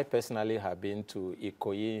 I personally have been to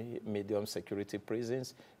Ikoyi medium security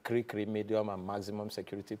prisons, Krikri medium and maximum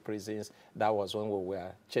security prisons. That was when we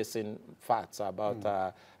were chasing facts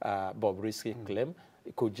about Bob Risky claim.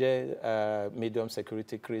 Kuje medium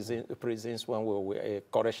security prisons when we were a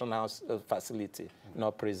correctional facility,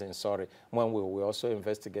 not prison, sorry, when we were also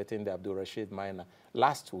investigating the Abdul Rashid Minor.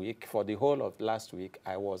 Last week, for the whole of last week,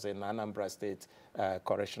 I was in Anambra State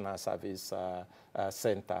Correctional Service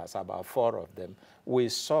centers, about 4 of them. We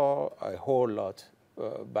saw a whole lot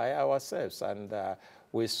by ourselves, and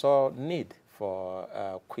we saw need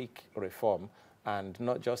for quick reform, and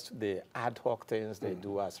not just the ad hoc things they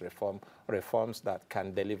do as reforms that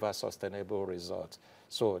can deliver sustainable results.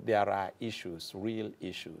 So there are issues, real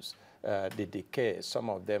issues. The decay, some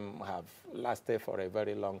of them have lasted for a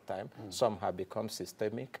very long time. Some have become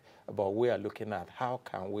systemic, but we are looking at how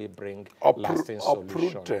can we bring lasting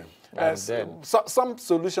solutions. Some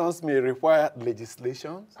solutions may require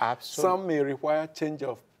legislation. Absolutely. Some may require change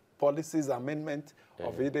of policies, amendment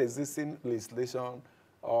of either existing legislation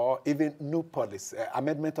or even new policy,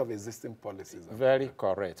 amendment of existing policies. Very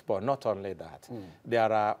correct, but not only that.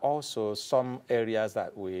 There are also some areas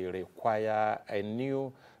that we require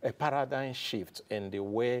a paradigm shift in the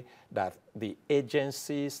way that the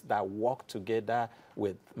agencies that work together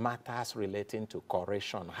with matters relating to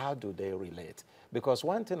correction, how do they relate? Because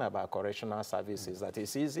one thing about correctional service is that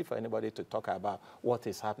it's easy for anybody to talk about what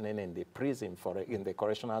is happening in the prison, in the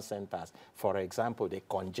correctional centers. For example, the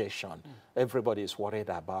congestion. Everybody is worried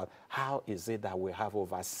about how is it that we have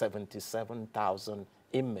over 77,000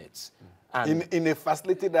 inmates. And in a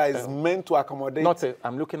facility that is meant to accommodate...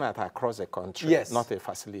 I'm looking at across the country, yes, not a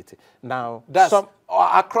facility. Now, that's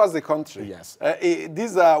across the country. Yes.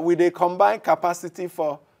 These are with a combined capacity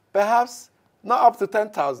for perhaps not up to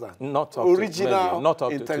 10,000. Not up original to, not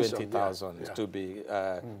up to intention. 20,000 yeah. to be,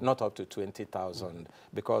 not up to 20,000,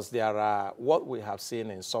 because there are, what we have seen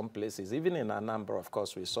in some places, even in a number, of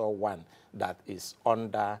course, we saw one that is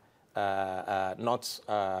under, not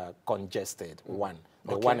congested, one.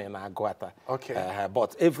 The one in Aguata. Okay.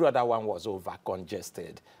 But every other one was over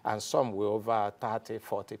congested. And some were over 30,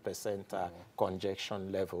 40%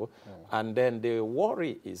 congestion level. And then the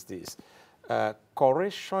worry is this.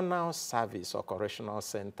 Correctional service or correctional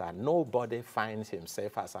center, nobody finds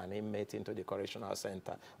himself as an inmate into the correctional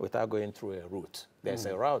center without going through a route. There's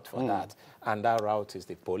a route for that. And that route is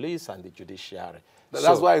the police and the judiciary.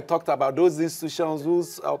 That's why I talked about those institutions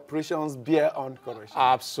whose operations bear on correction.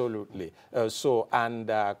 Absolutely.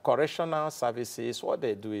 Correctional services, what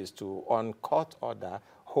they do is to, on court order,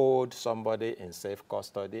 hold somebody in safe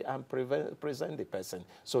custody and present the person.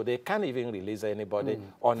 So they can't even release anybody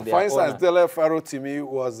on their own. For instance, Dele Farotimi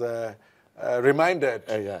was reminded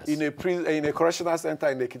yes. in a correctional center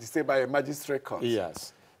in Ekiti State by a magistrate court.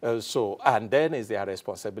 Yes. And then it's their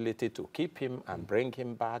responsibility to keep him and bring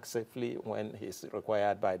him back safely when he's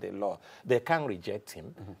required by the law. They can't reject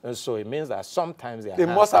him. So it means that sometimes they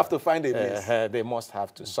must have to find a means. They must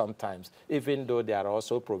have to sometimes, even though there are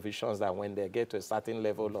also provisions that when they get to a certain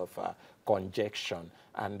level of congestion,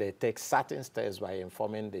 and they take certain steps by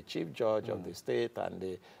informing the chief judge of the state and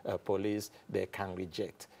the police, they can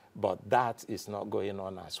reject. But that is not going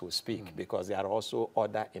on as we speak, because there are also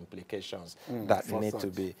other implications that need to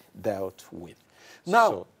be dealt with.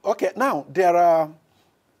 Now, now there are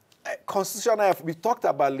constitutional, we talked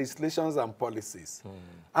about legislations and policies.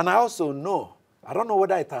 And I also know, I don't know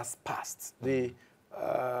whether it has passed, the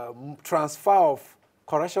transfer of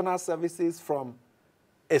correctional services from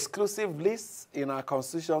exclusive lists in our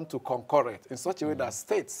constitution to concurrent in such a way that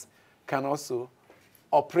states can also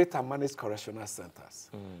operate and manage correctional centers.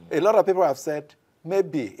 A lot of people have said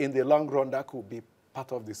maybe in the long run that could be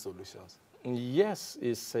part of the solutions. Yes,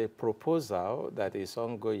 it's a proposal that is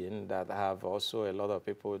ongoing that have also a lot of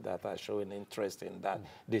people that are showing interest in that,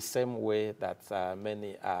 the same way that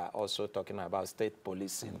many are also talking about state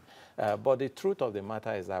policing. But the truth of the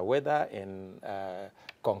matter is that whether in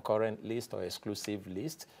concurrent list or exclusive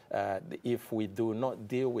list, if we do not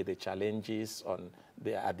deal with the challenges on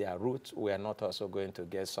at their root, we are not also going to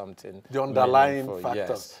get something. The underlying factors.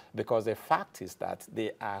 Yes, because the fact is that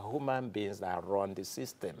they are human beings that run the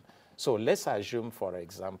system. So let's assume, for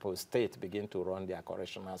example, states begin to run their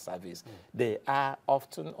correctional service. They are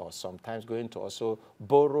often or sometimes going to also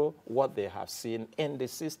borrow what they have seen in the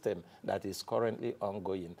system that is currently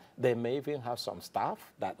ongoing. They may even have some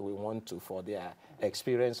staff that we want to, for their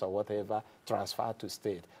experience or whatever, transfer to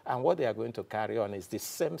state. And what they are going to carry on is the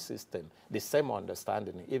same system, the same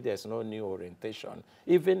understanding. If there's no new orientation,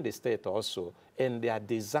 even the state also, in their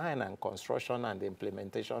design and construction and the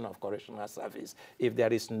implementation of correctional service, if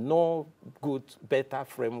there is no good, better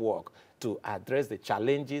framework to address the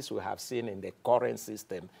challenges we have seen in the current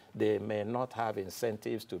system, they may not have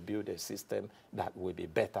incentives to build a system that will be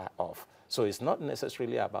better off. So it's not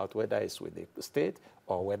necessarily about whether it's with the state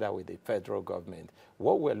or whether with the federal government.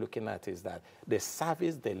 What we're looking at is that the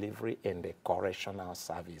service delivery in the correctional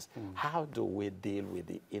service, how do we deal with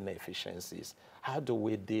the inefficiencies? How do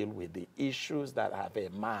we deal with the issues that have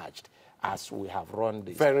emerged as we have run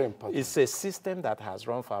this? Very important. It's a system that has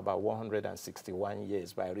run for about 161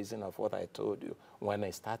 years by reason of what I told you when I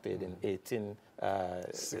started in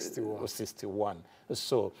 1861.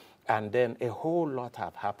 So, and then a whole lot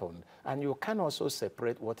have happened. And you can also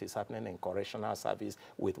separate what is happening in correctional service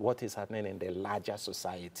with what is happening in the larger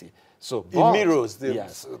society. So, it mirrors the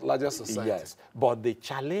larger society. Yes, but the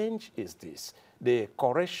challenge is this. The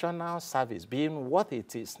correctional service being what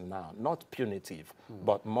it is now, not punitive,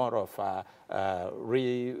 but more of a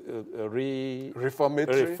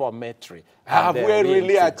reformatory. Have we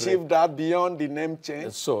really achieved that beyond the name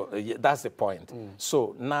change? So that's the point.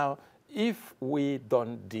 So now, if we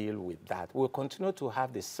don't deal with that, we'll continue to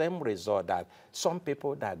have the same result that some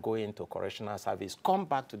people that go into correctional service come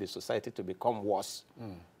back to the society to become worse.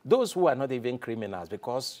 Those who are not even criminals,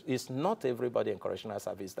 because it's not everybody in correctional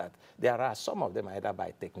service that there are some of them either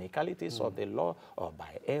by technicalities of the law or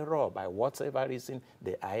by error or by whatever reason,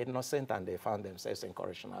 they are innocent and they found themselves in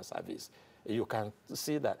correctional service. You can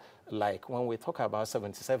see that, like when we talk about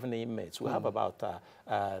 77 inmates, we have about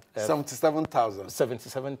 77,000.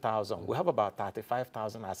 77,000. We have about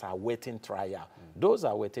 35,000 as our waiting trial. Those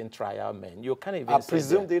are waiting trial men. You can't even are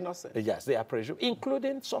presumed innocent. Yes, they are presumed,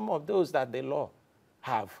 including some of those that the law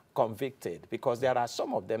have convicted, because there are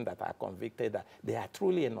some of them that are convicted that they are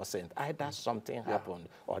truly innocent. Either something happened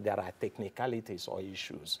or there are technicalities or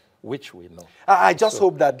issues, which we know. I just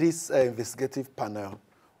hope that this investigative panel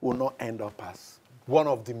will not end up as one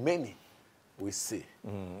of the many we see.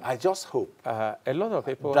 I just hope a lot of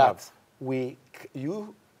people that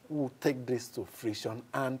you will take this to fruition,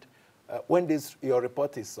 and when your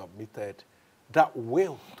report is submitted, that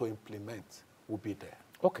will to implement will be there.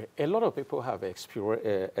 Okay, a lot of people have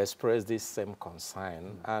expressed this same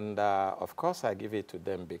concern, and of course I give it to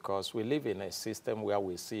them because we live in a system where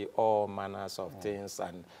we see all manners of things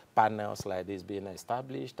and panels like this being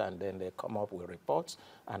established, and then they come up with reports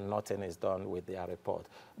and nothing is done with their report.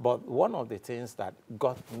 But one of the things that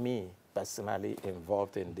got me personally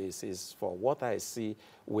involved in this is for what I see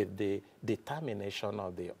with the determination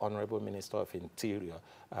of the Honorable Minister of Interior,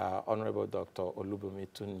 Honorable Dr. Olubunmi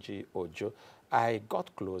Tunji Ojo. I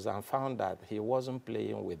got close and found that he wasn't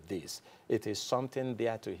playing with this. It is something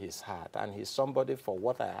dear to his heart, and he's somebody, for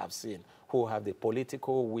what I have seen, who have the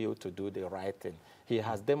political will to do the right thing. He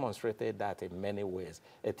has demonstrated that in many ways.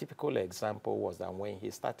 A typical example was that when he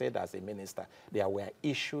started as a minister, there were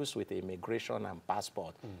issues with immigration and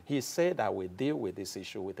passport. He said, I will deal with this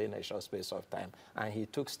issue within a short space of time, and he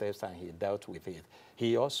took steps and he dealt with it.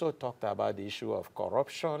 He also talked about the issue of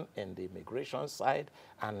corruption in the immigration side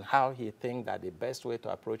and how he thinks that the best way to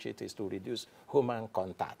approach it is to reduce human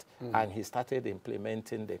contact. And he started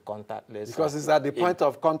implementing the contactless. Because it's at the point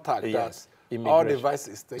of contact that all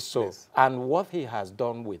devices take place. And what he has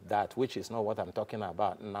done with that, which is not what I'm talking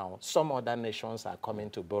about now, some other nations are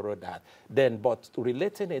coming to borrow that. But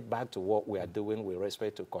relating it back to what we are doing with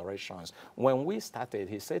respect to corrections, when we started,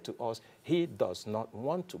 he said to us, he does not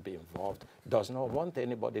want to be involved, does not want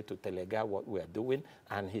anybody to telegraph what we are doing,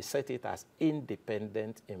 and he set it as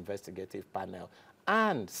independent investigative panel,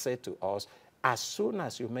 and said to us, as soon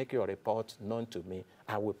as you make your report known to me,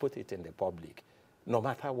 I will put it in the public. No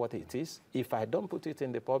matter what it is, if I don't put it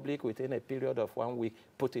in the public within a period of 1 week,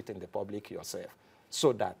 put it in the public yourself,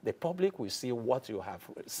 so that the public will see what you have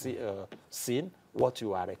seen, what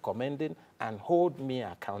you are recommending, and hold me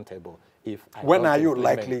accountable. If I when are you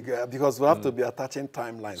likely? Because we have to be attaching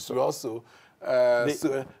timelines. So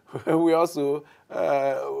we also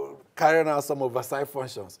carrying out some oversight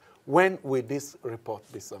functions. When will this report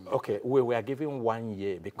be submitted? Okay, we were given 1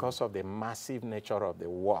 year because of the massive nature of the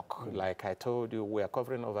work. Like I told you, we are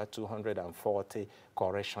covering over 240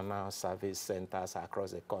 correctional service centers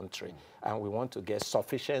across the country. And we want to get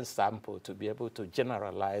sufficient sample to be able to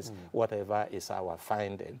generalize whatever is our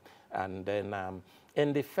finding. And then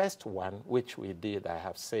in the first one, which we did, I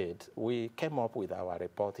have said, we came up with our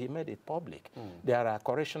report. He made it public. There are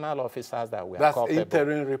correctional officers that were That's culpable.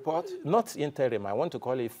 interim report? Not interim. I want to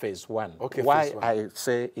call it phase one. Okay, why phase one. I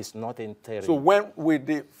say it's not interim. So when will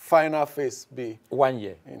the final phase be? 1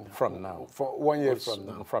 year from now. For 1 year from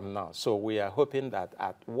now. From now. So we are hoping that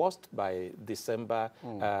at worst by December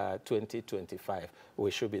 2025, we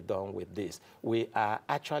should be done with this. We are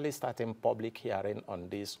actually starting public hearing on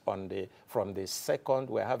this from the second.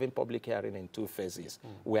 We're having public hearing in 2 phases.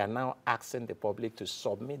 We are now asking the public to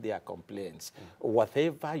submit their complaints.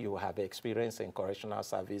 Whatever you have experienced in correctional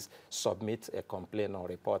service, submit a complaint or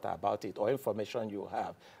report about it, or information you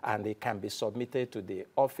have, and it can be submitted to the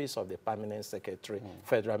Office of the Permanent Secretary,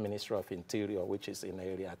 Federal Ministry of Interior, which is in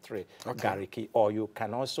Area 3, Gariki, or you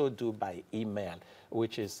can also do by email,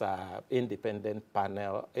 which is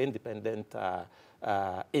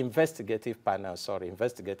investigative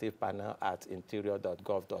panel at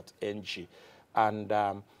interior.gov.ng.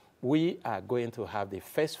 And we are going to have the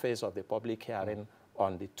first phase of the public hearing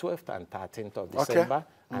on the 12th and 13th of December,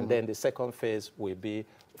 and then the second phase will be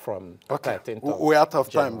from 13th of We're out of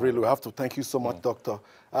time, January. really. We have to thank you so much, Dr.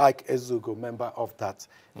 Ike Ezugo, member of that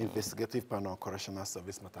investigative panel on correctional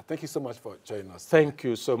service matter. Thank you so much for joining us. Thank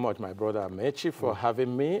you so much, my brother Amechi, for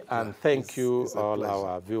having me, and thank you all pleasure.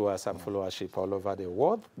 our viewers and followership all over the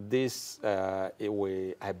world. This, I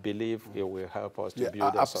believe, it will help us to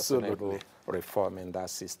build a sustainable reform in that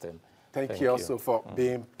system. Thank you also for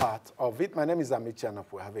being part of it. My name is Amechi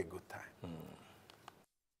Anapwe. Have a good time.